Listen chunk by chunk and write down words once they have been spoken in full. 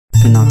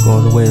cannot go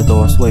all the way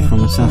though I sway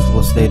from a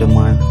sensible state of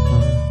mind.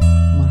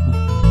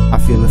 I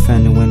feel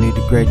offended when they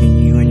degrading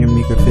you and your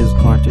meager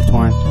physical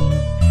intertwined.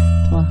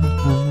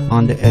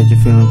 On the edge of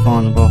feeling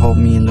vulnerable, hold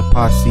me in the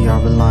posse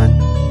I rely on.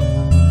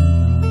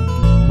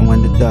 And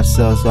when the dust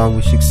settles, I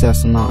wish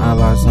success on our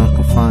allies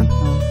unconfined.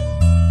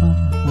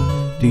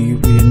 Do you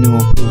read new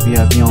and prove you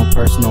have your own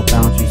personal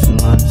boundaries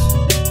and lines?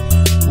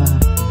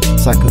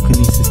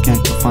 Psychokinesis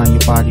can't confine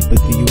your body,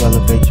 but do you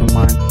elevate your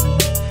mind?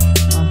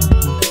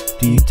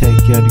 Do you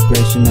take your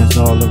degradation as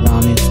all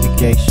around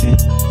instigation,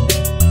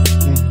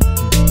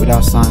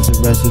 without signs of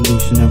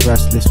resolution and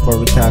restless for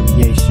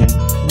retaliation?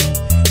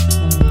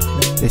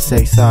 They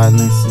say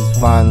silence is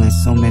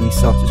violence, so many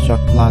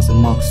self-destructive lies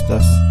amongst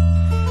us.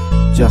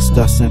 Just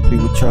us simply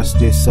would trust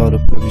this, so the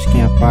privileged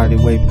can't fight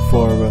their way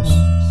before us.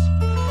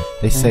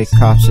 They say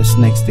cops are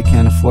snakes, they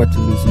can't afford to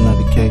lose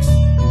another case.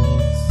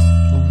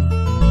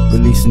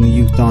 Releasing the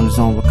youth on his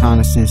own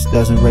reconnaissance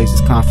doesn't raise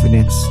his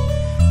confidence.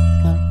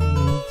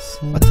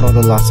 A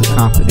total loss of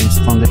confidence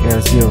from the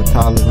air, zero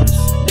tolerance.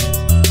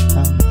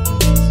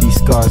 These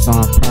scars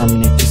aren't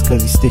permanent just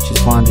cause these stitches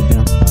bonded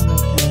them.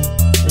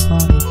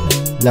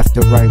 Left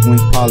or right wing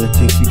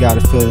politics, you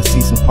gotta feel the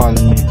seats in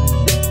parliament.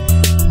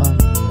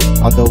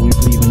 Although we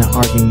believe in the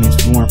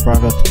arguments, we weren't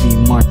brought up to be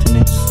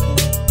Martinists.